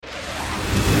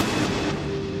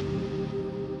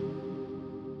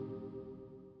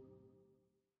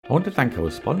I want to thank our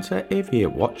sponsor,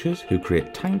 Aviate Watches, who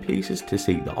create timepieces to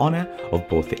seek the honour of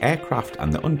both the aircraft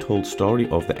and the untold story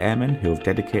of the airmen who have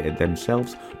dedicated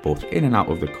themselves both in and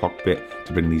out of the cockpit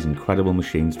to bring these incredible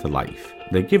machines to life.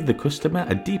 They give the customer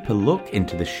a deeper look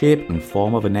into the shape and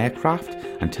form of an aircraft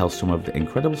and tell some of the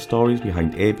incredible stories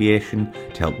behind aviation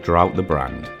to help draw out the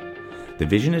brand. The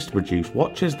vision is to produce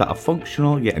watches that are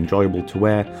functional yet enjoyable to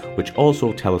wear, which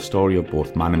also tell a story of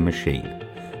both man and machine.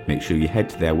 Make sure you head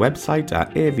to their website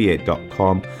at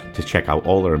aviate.com to check out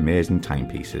all their amazing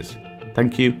timepieces.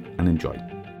 Thank you and enjoy.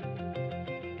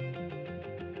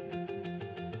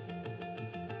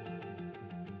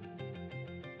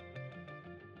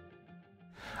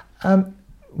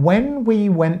 When we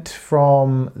went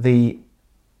from the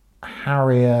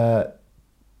Harrier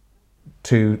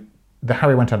to the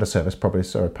Harrier went out of service,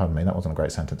 pardon me, that wasn't a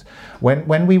great sentence.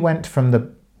 When we went from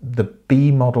the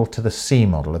B model to the C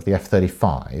model of the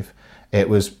F-35, it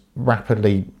was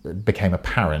rapidly became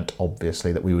apparent,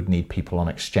 obviously, that we would need people on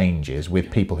exchanges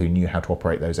with people who knew how to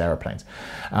operate those aeroplanes.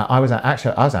 I was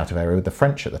out of area with the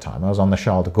French at the time. I was on the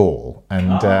Charles de Gaulle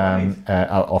and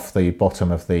off the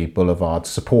bottom of the boulevard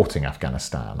supporting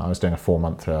Afghanistan. I was doing a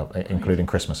 4-month, including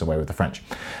Christmas, away with the French.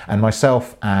 And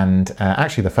myself and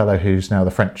actually the fellow who's now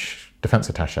the French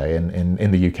defence attaché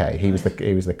in the UK. He was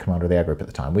the commander of the air group at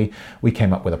the time. We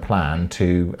came up with a plan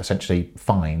to essentially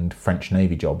find French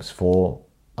Navy jobs for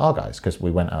our guys, because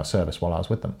we went out of service while I was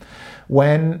with them.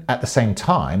 When at the same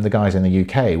time the guys in the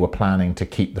UK were planning to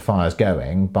keep the fires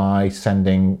going by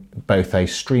sending both a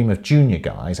stream of junior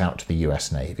guys out to the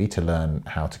US Navy to learn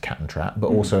how to cat and trap, but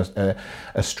also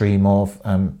a stream of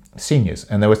seniors,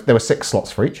 and there were 6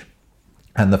 slots for each.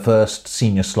 And the first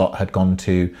senior slot had gone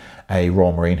to a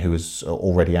Royal Marine who was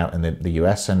already out in the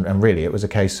US, and really it was a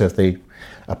case of a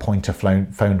pointer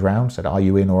phoned round, said, "Are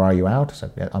you in or are you out?" I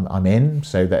said, "Yeah, I'm in."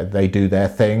 So that they do their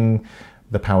thing.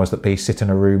 The powers that be sit in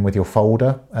a room with your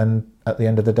folder, and at the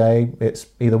end of the day, it's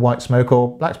either white smoke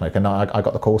or black smoke. And I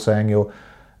got the call saying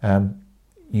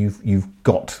you've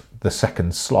got the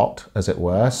second slot, as it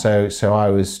were. So I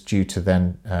was due to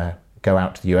then go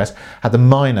out to the US. Had the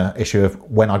minor issue of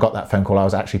when I got that phone call, I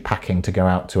was actually packing to go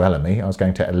out to LME. I was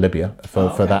going to Libya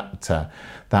for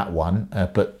that one.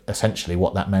 But essentially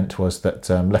what that meant was that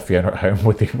left Fiona at home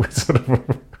with sort of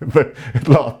the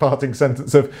last parting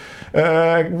sentence of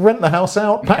rent the house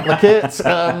out, pack the kit,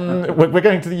 we're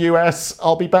going to the US,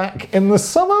 I'll be back in the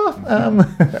summer.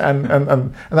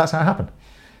 And that's how it happened.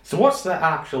 So what's the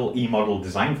actual E-model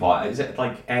design for? Is it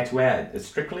like air-to-air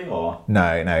strictly, or?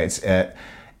 No, it's...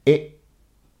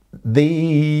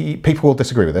 The people will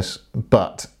disagree with this,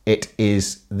 but it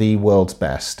is the world's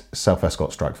best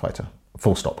self-escort strike fighter.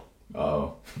 Full stop.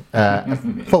 Oh.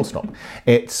 Full stop.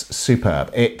 It's superb.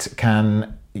 It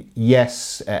can,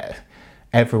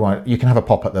 everyone, you can have a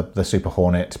pop at the Super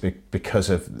Hornet because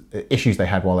of issues they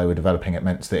had while they were developing it.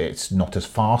 Meant that it's not as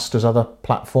fast as other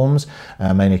platforms,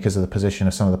 mainly because of the position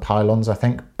of some of the pylons, I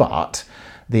think, but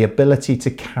the ability to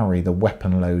carry the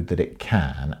weapon load that it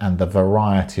can and the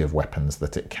variety of weapons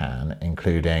that it can,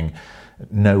 including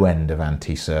no end of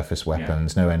anti-surface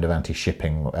weapons, no end of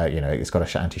anti-shipping, it's got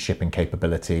an anti-shipping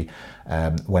capability.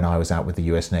 When I was out with the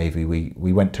US Navy,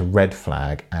 we went to Red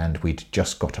Flag and we'd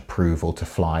just got approval to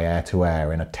fly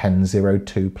air-to-air in a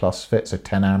 1002 plus fit, so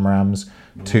 10 AMRAAMs,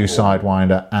 2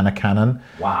 Sidewinder and a cannon.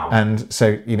 Wow. And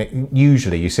so,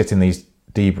 usually you sit in these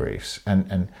debriefs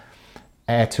and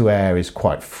air-to-air is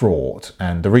quite fraught,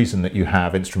 and the reason that you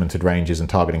have instrumented ranges and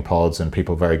targeting pods and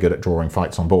people very good at drawing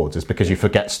fights on boards is because you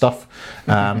forget stuff,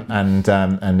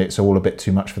 and it's all a bit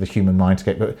too much for the human mind to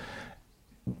get. But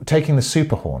taking the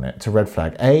Super Hornet to Red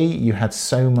Flag, you had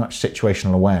so much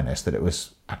situational awareness that it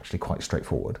was actually quite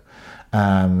straightforward.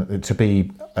 To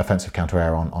be offensive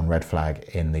counter-air on Red Flag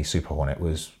in the Super Hornet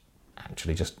was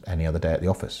actually just any other day at the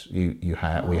office. We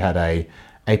had a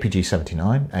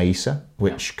APG-79 AESA,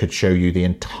 which could show you the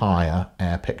entire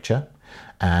air picture,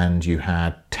 and you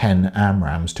had 10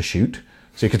 AMRAAMs to shoot.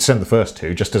 So you could send the first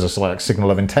 2 just as a slight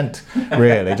signal of intent,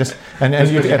 really.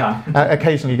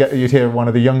 Occasionally you'd hear one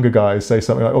of the younger guys say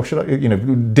something like, "Oh, should I?"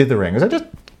 Dithering. I said, "Just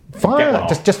fire,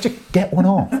 just get one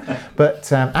off."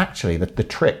 But actually, the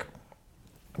trick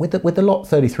with the Lot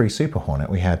 33 Super Hornet,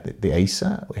 we had the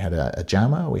AESA, we had a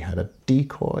jammer, we had a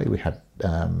decoy, we had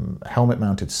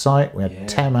helmet-mounted sight, we had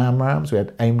 10 AMRAAMs, we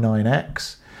had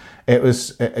AIM-9X. It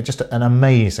was just an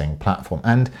amazing platform.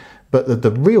 But the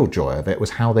real joy of it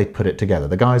was how they put it together.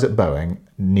 The guys at Boeing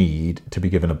need to be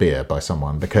given a beer by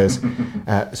someone because,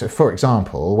 so for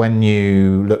example, when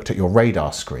you looked at your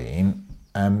radar screen,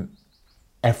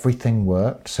 everything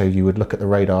worked. So you would look at the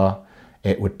radar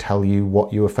it would tell you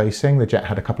what you were facing. The jet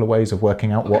had a couple of ways of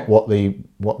working out what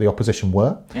the opposition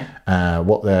were,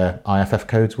 what their IFF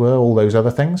codes were, all those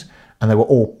other things, and they were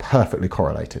all perfectly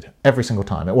correlated every single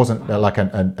time. It wasn't like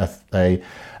an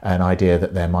idea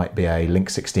that there might be a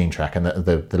Link 16 track, and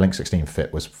the Link 16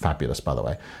 fit was fabulous, by the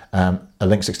way. A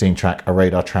Link 16 track, a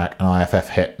radar track, an IFF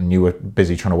hit, and you were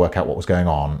busy trying to work out what was going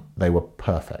on. They were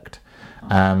perfect.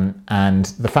 And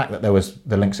the fact that there was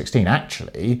the Link 16,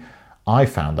 actually, I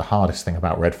found the hardest thing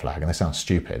about red flag, and this sounds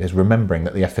stupid, is remembering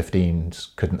that the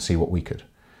F-15s couldn't see what we could.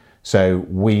 So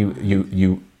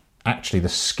actually the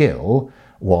skill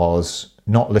was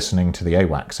not listening to the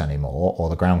AWACS anymore or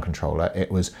the ground controller.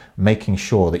 It was making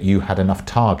sure that you had enough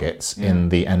targets in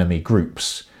the enemy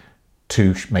groups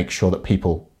to make sure that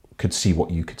people could see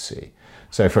what you could see.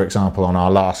 So, for example, on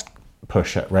our last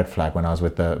push at red flag when I was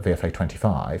with the VFA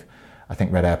 25, I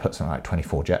think Red Air put something like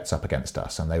 24 jets up against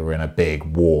us, and they were in a big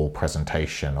wall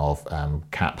presentation of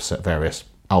caps at various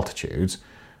altitudes.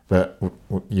 But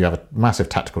you have a massive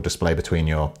tactical display between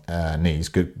your knees,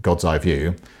 God's eye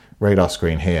view, radar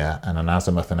screen here, and an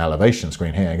azimuth and elevation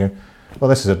screen here. You go, well,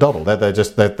 this is a doddle.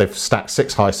 They've stacked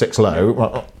 6 high, 6 low.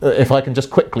 Well, if I can just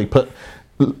quickly put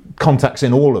contacts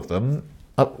in all of them,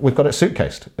 we've got it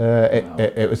suitcased.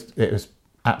 It was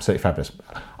absolutely fabulous.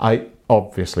 I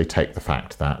obviously take the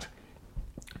fact that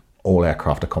all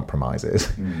aircraft are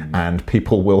compromises, and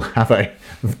people will have a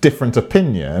different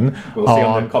opinion. We'll see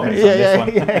on the comments on this one.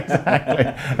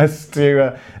 Exactly.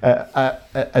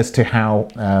 as to how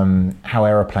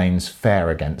aeroplanes fare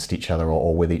against each other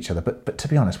or with each other. But to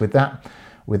be honest, with that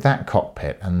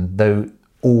cockpit and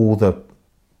all the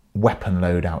weapon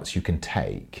loadouts you can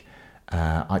take,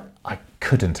 I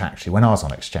couldn't actually, when I was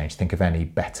on exchange, think of any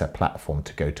better platform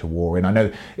to go to war in. I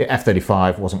know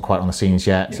F-35 wasn't quite on the scenes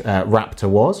yet. Raptor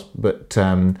was, but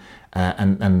and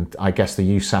I guess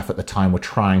the USAF at the time were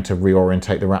trying to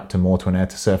reorientate the Raptor more to an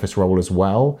air-to-surface role as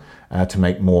well, to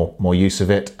make more use of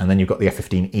it. And then you've got the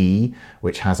F-15E,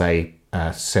 which has a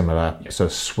similar sort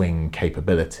of swing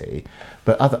capability.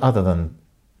 But other than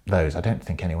those, I don't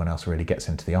think anyone else really gets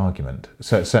into the argument.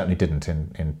 So it certainly didn't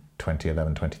in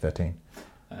 2011, 2013.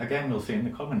 Again, we'll see in the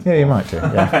comments. Yeah, you might do.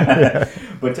 Yeah.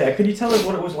 But can you tell us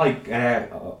what it was like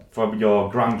from your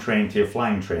ground training to your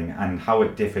flying training, and how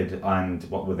it differed, and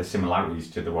what were the similarities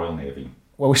to the Royal Navy?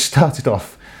 Well, we started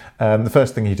off, the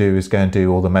first thing you do is go and do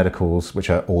all the medicals, which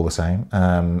are all the same.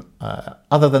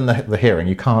 Other than the hearing,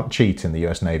 you can't cheat in the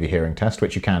US Navy hearing test,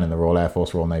 which you can in the Royal Air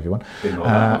Force, Royal Navy one.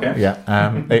 Okay. Yeah.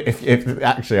 If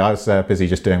actually, I was busy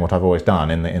just doing what I've always done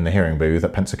in the hearing booth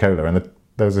at Pensacola, and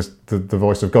there was the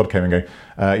voice of God came and going,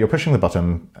 you're pushing the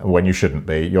button when you shouldn't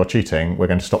be, you're cheating, we're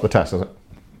going to stop the test. I was like,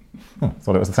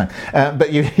 thought it was the same.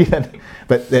 But you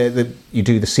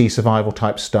do the sea survival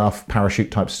type stuff,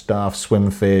 parachute type stuff, swim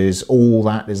fizz, all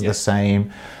that is the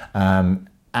same.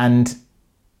 And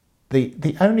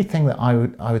the only thing that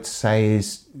I would say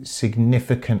is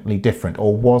significantly different,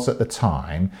 or was at the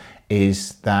time,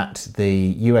 is that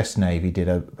the US Navy did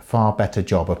a far better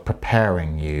job of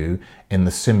preparing you in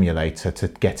the simulator to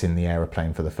get in the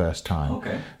aeroplane for the first time.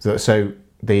 Okay. So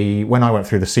when I went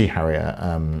through the Sea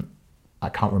Harrier, I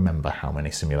can't remember how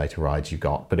many simulator rides you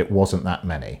got, but it wasn't that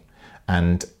many.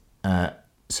 And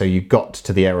so you got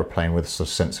to the aeroplane with a sort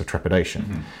of sense of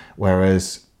trepidation,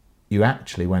 whereas you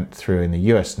actually went through in the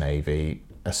US Navy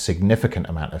a significant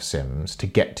amount of sims to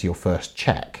get to your first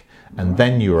check, and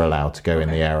then you were allowed to go in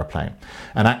the aeroplane.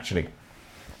 And actually,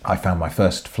 I found my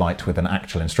first flight with an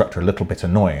actual instructor a little bit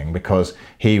annoying, because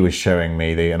he was showing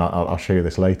me and I'll show you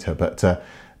this later, but the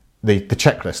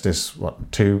checklist is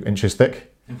 2 inches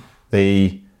thick.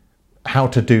 The how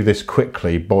to do this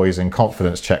quickly, boys in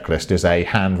confidence checklist is a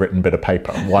handwritten bit of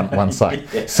paper on one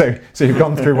side. So you've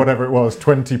gone through whatever it was,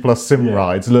 20 plus sim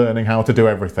rides, learning how to do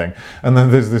everything. And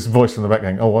then there's this voice in the back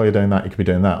going, oh, while you're doing that, you could be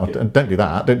doing that. Or, don't do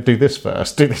that. Don't do this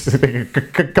first. Do this.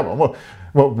 Come on.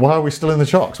 Well, why are we still in the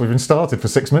shocks? We've been started for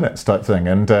 6 minutes type thing.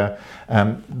 And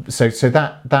so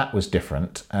that was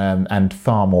different and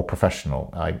far more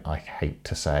professional, I hate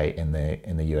to say, in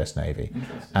the US Navy.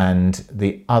 And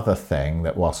the other thing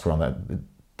that, whilst we're on the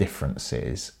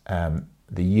differences,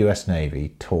 the US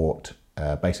Navy taught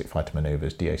basic fighter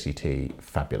manoeuvres, DOCT,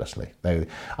 fabulously.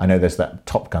 I know there's that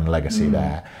Top Gun legacy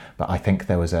there, but I think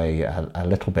there was a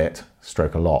little bit,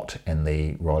 stroke a lot, in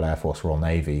the Royal Air Force, Royal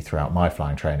Navy throughout my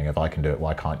flying training of, I can do it,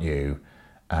 why can't you?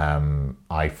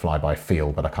 I fly by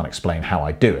feel, but I can't explain how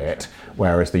I do it.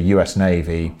 Whereas the US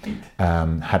Navy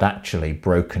had actually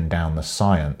broken down the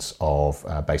science of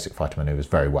basic fighter manoeuvres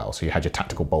very well. So you had your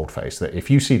tactical boldface, that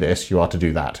if you see this, you are to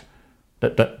do that.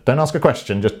 Don't ask a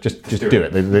question. Just do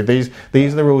it.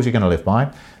 These are the rules you're going to live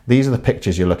by. These are the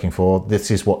pictures you're looking for. This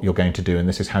is what you're going to do, and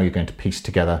this is how you're going to piece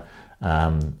together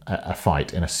a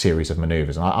fight in a series of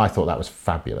manoeuvres. And I thought that was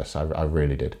fabulous. I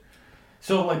really did.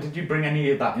 So, like, did you bring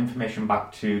any of that information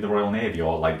back to the Royal Navy,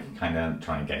 or like kind of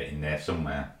try and get it in there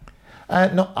somewhere?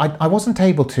 No, I wasn't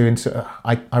able to.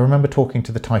 I remember talking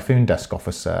to the Typhoon desk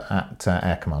officer at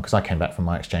Air Command, because I came back from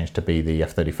my exchange to be the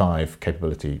F-35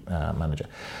 capability manager,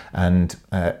 and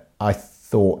I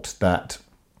thought that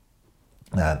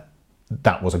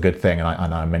that was a good thing,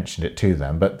 and I mentioned it to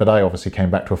them. But I obviously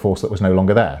came back to a force that was no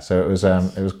longer there, so it was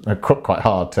quite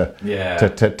hard to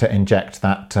inject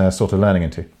that sort of learning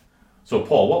into. So,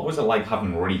 Paul, what was it like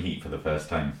having reheat for the first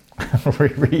time?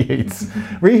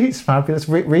 Reheat's fabulous.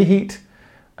 Reheat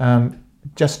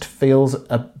just feels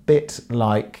a bit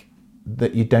like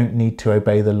that you don't need to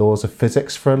obey the laws of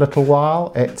physics for a little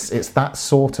while. It's that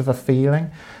sort of a feeling.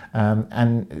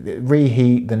 And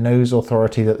reheat, the nose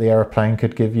authority that the aeroplane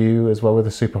could give you as well with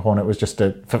the Super Hornet was just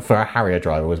for a Harrier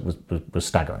driver was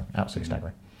staggering, absolutely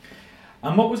staggering.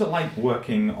 And what was it like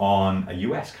working on a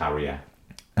US carrier?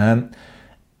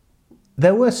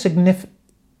 There were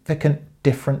significant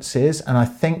differences, and I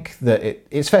think that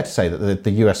it's fair to say that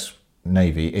the US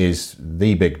Navy is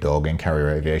the big dog in carrier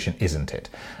aviation, isn't it?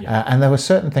 Yeah. And there were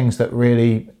certain things that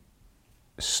really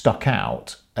stuck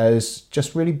out as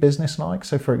just really business-like.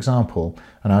 So, for example,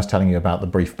 and I was telling you about the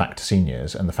brief back to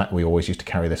seniors and the fact we always used to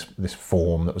carry this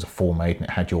form that was a Form 8 and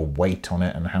it had your weight on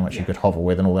it and how much you could hover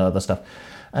with and all that other stuff.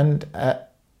 And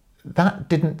that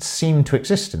didn't seem to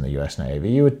exist in the US Navy.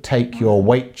 You would take your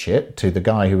weight chit to the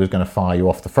guy who was going to fire you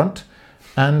off the front,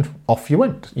 and off you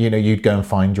went. You know, you'd go and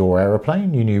find your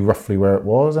aeroplane. You knew roughly where it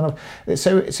was, and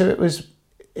so it was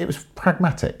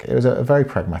pragmatic. It was a very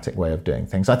pragmatic way of doing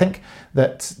things. I think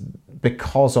that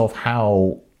because of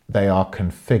how they are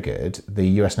configured, the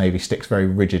US Navy sticks very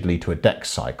rigidly to a deck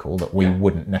cycle that we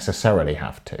wouldn't necessarily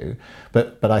have to.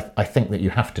 But I think that you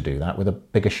have to do that with a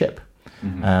bigger ship.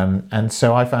 Mm-hmm. And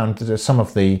so I found some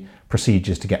of the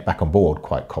procedures to get back on board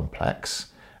quite complex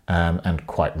and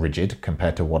quite rigid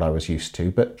compared to what I was used to.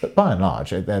 But by and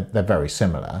large, they're very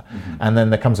similar. Mm-hmm. And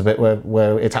then there comes a bit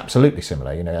where it's absolutely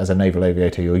similar. You know, as a naval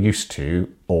aviator, you're used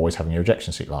to always having your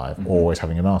ejection seat live, mm-hmm. always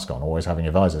having your mask on, always having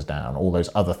your visors down, all those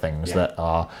other things that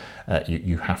are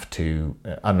you have to,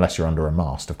 unless you're under a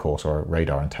mast, of course, or a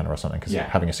radar antenna or something, because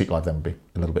having a seat live then would be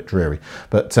a little bit dreary.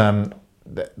 But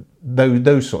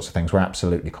those sorts of things were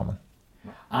absolutely common.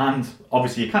 And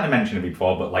obviously, you kind of mentioned it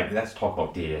before, but like, let's talk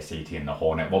about DACT and the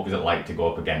Hornet. What was it like to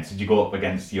go up against? Did you go up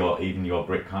against your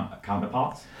Brit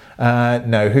counterparts?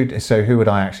 No. Who would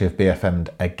I actually have BFM'd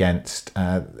against?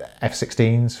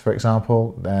 F-16s, for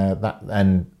example,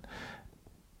 and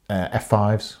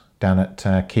F-5s. Down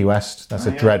at Key West. That's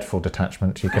a dreadful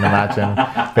detachment, you can imagine.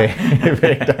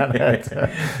 being down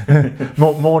at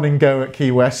morning go at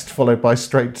Key West, followed by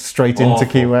straight into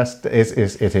Key West.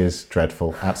 It is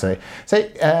dreadful, absolutely.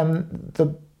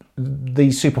 So the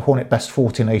Super Hornet best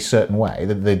fought in a certain way.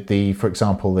 The for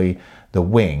example, the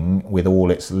wing with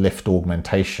all its lift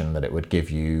augmentation that it would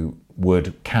give you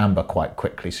would camber quite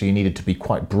quickly, so you needed to be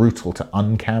quite brutal to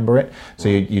uncamber it. So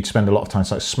you'd spend a lot of time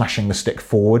smashing the stick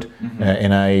forward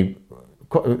in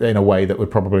a way that would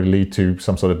probably lead to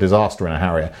some sort of disaster in a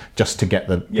Harrier, just to get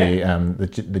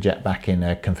the jet back in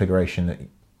a configuration that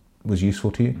was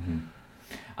useful to you. Mm-hmm.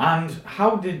 And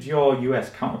how did your US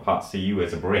counterparts see you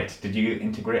as a Brit? Did you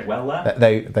integrate well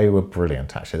there? They were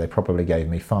brilliant, actually. They probably gave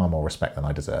me far more respect than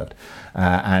I deserved.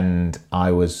 And I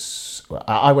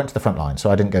went to the front line, so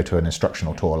I didn't go to an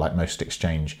instructional tour like most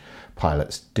exchange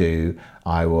pilots do.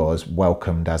 I was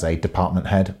welcomed as a department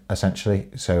head, essentially.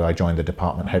 So I joined the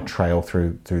department head trail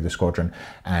through the squadron,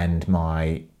 and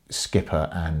my skipper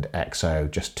and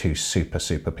XO, just two super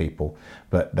people,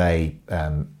 but they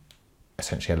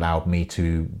essentially allowed me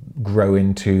to grow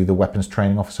into the weapons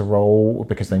training officer role,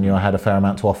 because they knew I had a fair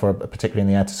amount to offer, particularly in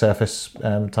the air-to-surface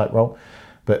type role.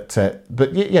 But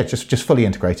yeah, just fully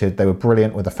integrated. They were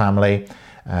brilliant with the family.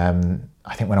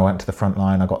 I think when I went to the front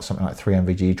line, I got something like 3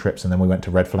 MVG trips, and then we went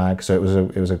to Red Flag. So it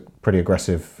was a pretty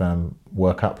aggressive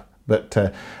workup.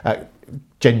 But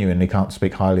genuinely can't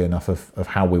speak highly enough of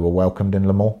how we were welcomed in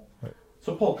Lemoore.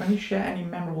 So Paul, can you share any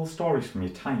memorable stories from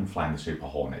your time flying the Super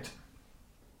Hornet?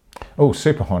 Oh,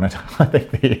 Super Hornet! I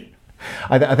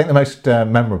think the most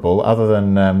memorable, other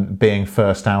than being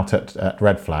first out at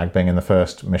Red Flag, being in the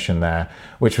first mission there,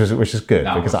 which is good,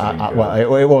 because it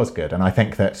was good, and I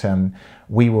think that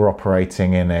we were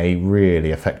operating in a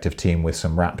really effective team with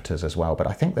some Raptors as well. But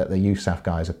I think that the USAF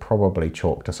guys have probably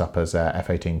chalked us up as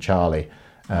F-18 Charlie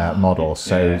models.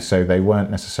 So they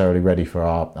weren't necessarily ready for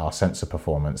our sensor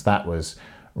performance. That was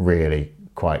really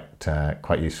quite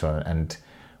useful, and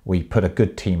we put a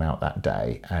good team out that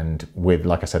day, and with,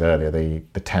 like I said earlier,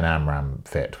 the 10 AMRAAM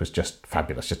fit was just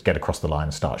fabulous. Just get across the line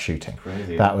and start shooting.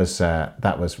 Crazy. That was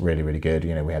really, really good.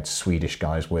 You know, we had Swedish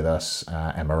guys with us,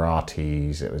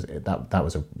 Emiratis. That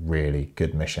was a really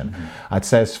good mission. Mm-hmm. I'd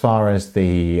say as far as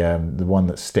the one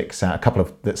that sticks out, a couple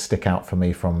of that stick out for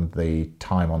me from the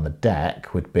time on the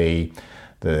deck would be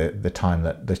the time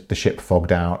that the ship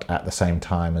fogged out at the same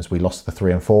time as we lost the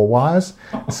 3 and 4 wires.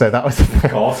 So that was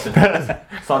of course.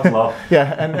 Such love.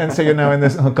 Yeah, and so you're now in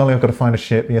this, oh golly, I've got to find a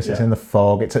ship. Yes, it's in the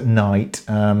fog, it's at night,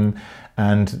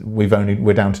 and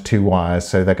we're down to 2 wires,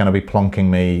 so they're going to be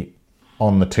plonking me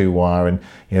on the 2 wire, and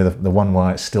you know the 1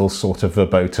 wire is still sort of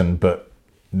verboten, but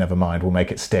never mind, we'll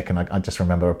make it stick. And I just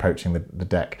remember approaching the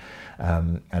deck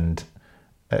and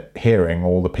hearing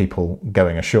all the people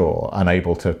going ashore,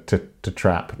 unable to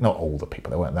trap. Not all the people,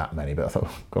 there weren't that many, but I thought,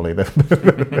 golly,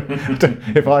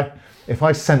 if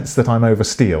I sense that I'm over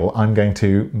steel, I'm going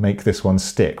to make this one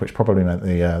stick, which probably meant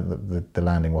the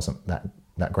landing wasn't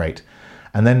that great.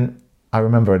 And then I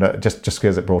remember, just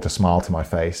because it brought a smile to my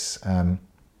face,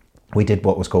 we did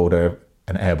what was called an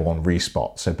airborne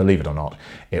respot. So believe it or not,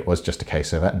 it was just a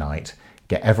case of at night,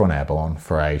 get everyone airborne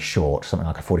for a short, something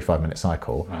like a 45-minute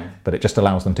cycle, right. But it just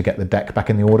allows them to get the deck back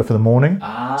in the order for the morning.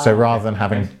 So rather than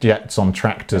having jets on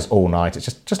tractors all night, it's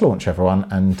just launch everyone.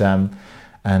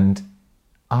 And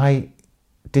I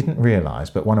didn't realise,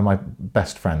 but one of my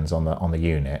best friends on the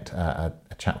unit, a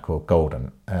chap called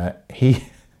Golden,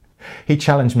 he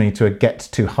challenged me to a get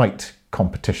to height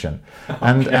competition,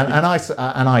 and I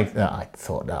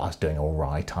thought that I was doing all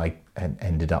right. I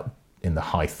ended up in the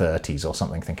high 30s or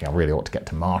something, thinking I really ought to get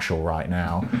to Marshall right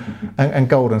now. and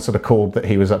Golden sort of called that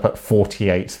he was up at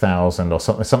 48,000 or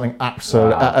something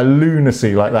absolute, a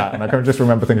lunacy like that. And I can just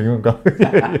remember thinking, oh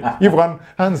God, you've won,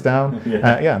 hands down.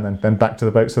 And then back to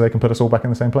the boat so they can put us all back in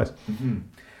the same place. Mm-hmm.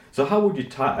 So how would you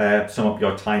sum up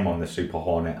your time on the Super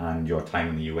Hornet and your time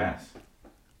in the US?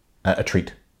 A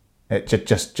treat.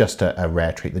 Just a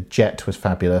rare treat. The jet was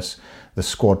fabulous. The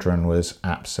squadron was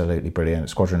absolutely brilliant.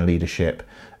 Squadron leadership,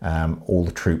 all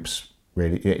the troops,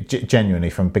 really, genuinely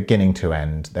from beginning to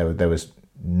end, there was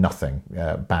nothing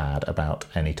bad about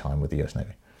any time with the US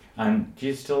Navy. And do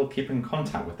you still keep in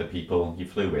contact with the people you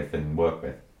flew with and work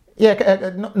with?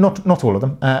 Yeah, not all of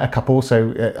them. A couple.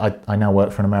 So I now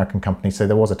work for an American company. So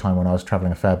there was a time when I was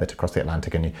travelling a fair bit across the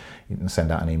Atlantic, and you can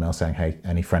send out an email saying, hey,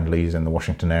 any friendlies in the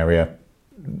Washington area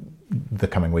the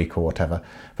coming week or whatever.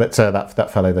 But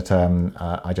that fellow that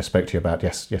I just spoke to you about,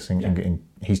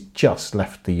 he's just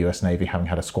left the US Navy, having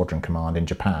had a squadron command in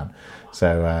Japan.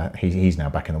 So he's now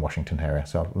back in the Washington area.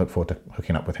 So I look forward to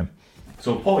hooking up with him.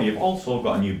 So Paul, you've also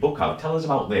got a new book out. Tell us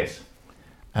about this.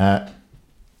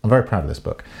 I'm very proud of this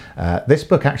book. This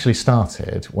book actually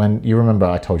started when, you remember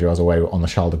I told you I was away on the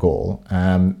Charles de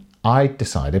Gaulle. I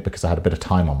decided, because I had a bit of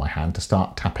time on my hand, to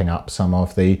start tapping up some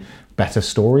of the better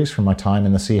stories from my time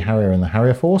in the Sea Harrier and the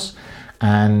Harrier Force.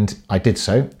 And I did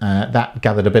so. That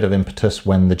gathered a bit of impetus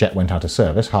when the jet went out of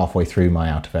service, halfway through my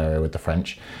out of area with the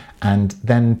French. And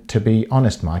then, to be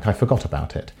honest, Mike, I forgot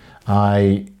about it.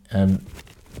 I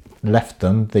left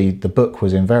them. The book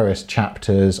was in various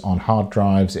chapters on hard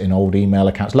drives, in old email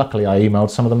accounts. Luckily, I emailed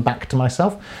some of them back to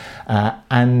myself.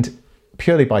 And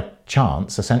purely by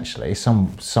chance, essentially,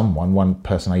 one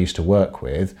person I used to work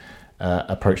with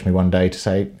approached me one day to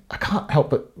say, I can't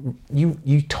help but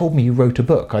you told me you wrote a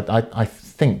book. I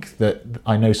think that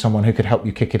I know someone who could help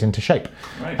you kick it into shape.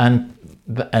 Right.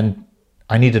 And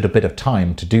I needed a bit of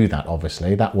time to do that,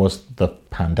 obviously. That was the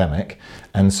pandemic.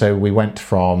 And so we went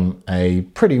from a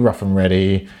pretty rough and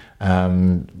ready,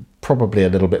 probably a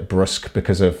little bit brusque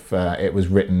because of it was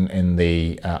written in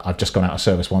the I've just gone out of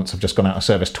service once, I've just gone out of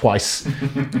service twice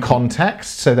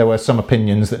context. So there were some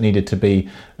opinions that needed to be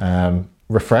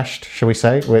refreshed, shall we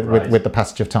say, with the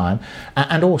passage of time.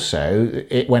 And also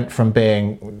it went from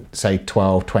being, say,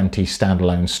 12, 20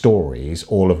 standalone stories,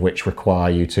 all of which require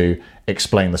you to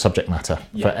explain the subject matter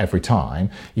for every time.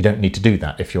 You don't need to do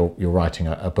that if you're writing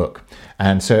a book.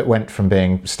 And so it went from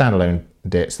being standalone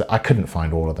bits that I couldn't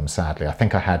find all of them, sadly. I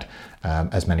think I had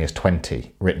as many as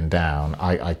 20 written down.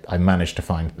 I managed to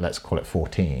find, let's call it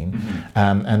 14,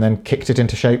 and then kicked it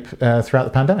into shape throughout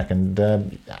the pandemic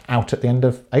and out at the end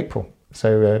of April.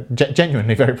 So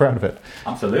genuinely very proud of it.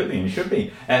 Absolutely, and you should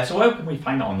be. So how can we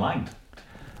find it online?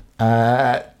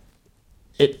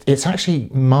 It's actually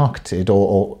marketed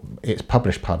or it's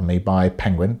published, by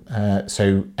Penguin.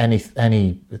 So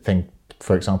anything,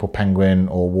 for example, Penguin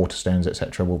or Waterstones,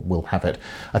 etc., will have it.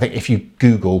 I think if you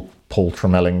Google Paul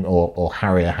Tremelling or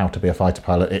Harrier How to Be a Fighter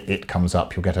Pilot, it comes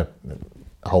up. You'll get a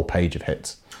whole page of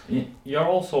hits. You're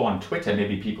also on Twitter.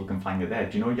 Maybe people can find you there.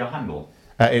 Do you know your handle?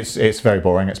 It's very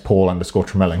boring. It's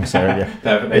Paul_Tremelling. So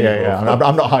yeah, yeah.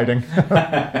 I'm not hiding.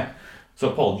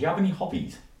 So Paul, do you have any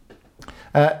hobbies?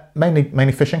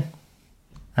 Mainly fishing,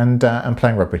 and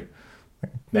playing rugby.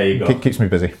 There you go. Keeps me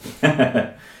busy.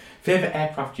 Favorite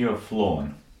aircraft you have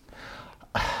flown?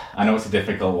 I know it's a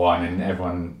difficult one, and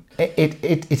everyone.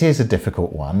 It is a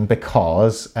difficult one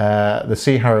because the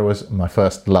Sea Harrier was my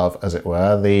first love, as it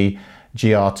were. The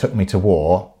GR took me to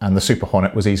war, and the Super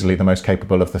Hornet was easily the most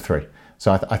capable of the three.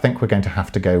 So I think we're going to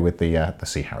have to go with the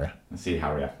Sea Harrier. The Sea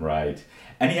Harrier, right.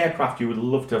 Any aircraft you would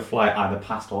love to fly, either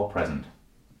past or present?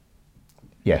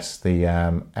 Yes, the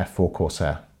F4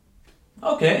 Corsair.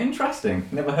 Okay, interesting.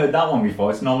 Never heard that one before.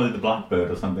 It's normally the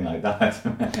Blackbird or something like that.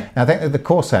 I think that the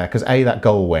Corsair, because A, that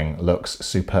gull wing looks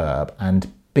superb,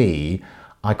 and B,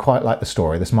 I quite like the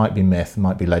story. This might be myth,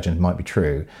 might be legend, might be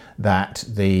true, that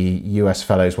the US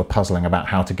fellows were puzzling about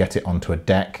how to get it onto a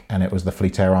deck, and it was the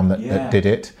Fleet Air Arm that did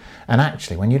it. And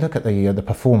actually, when you look at the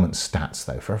performance stats,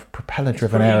 though, for a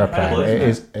propeller-driven aeroplane,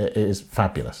 it is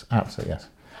fabulous. Absolutely, yes.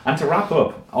 And to wrap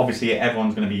up, obviously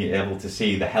everyone's going to be able to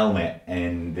see the helmet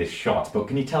in this shot, but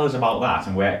can you tell us about that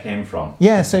and where it came from?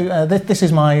 Yeah, so this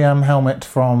is my helmet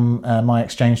from my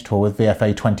exchange tour with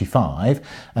VFA 25.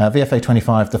 VFA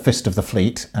 25, the Fist of the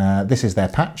Fleet. This is their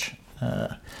patch,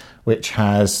 which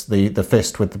has the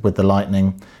fist with the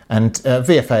lightning. And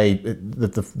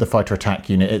VFA, the fighter attack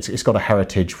unit, it's got a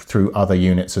heritage through other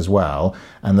units as well.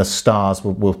 And the stars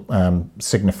will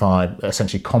signify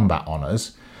essentially combat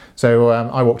honours. So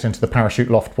I walked into the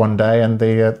parachute loft one day, and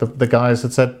the guys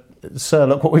had said, "Sir,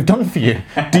 look what we've done for you.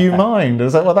 Do you mind?" I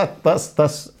was like, "Well,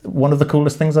 that's one of the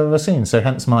coolest things I've ever seen." So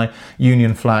hence my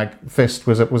Union flag fist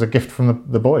was a gift from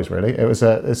the boys. Really,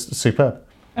 it's superb.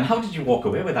 And how did you walk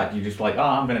away with that? You just like,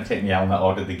 I'm going to take my helmet,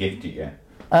 or did they gift it you?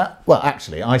 Well,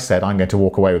 actually, I said I'm going to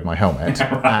walk away with my helmet,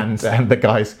 right. and the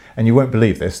guys, and you won't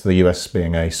believe this, the US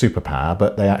being a superpower,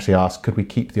 but they actually asked, could we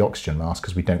keep the oxygen mask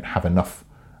because we don't have enough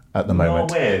at the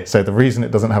moment. No way. So the reason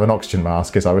it doesn't have an oxygen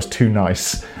mask is I was too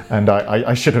nice, and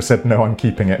I should have said no, I'm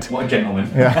keeping it. What a gentleman.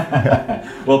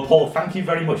 Yeah. Well, Paul, thank you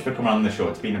very much for coming on the show.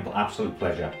 It's been an absolute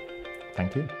pleasure.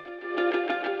 Thank you.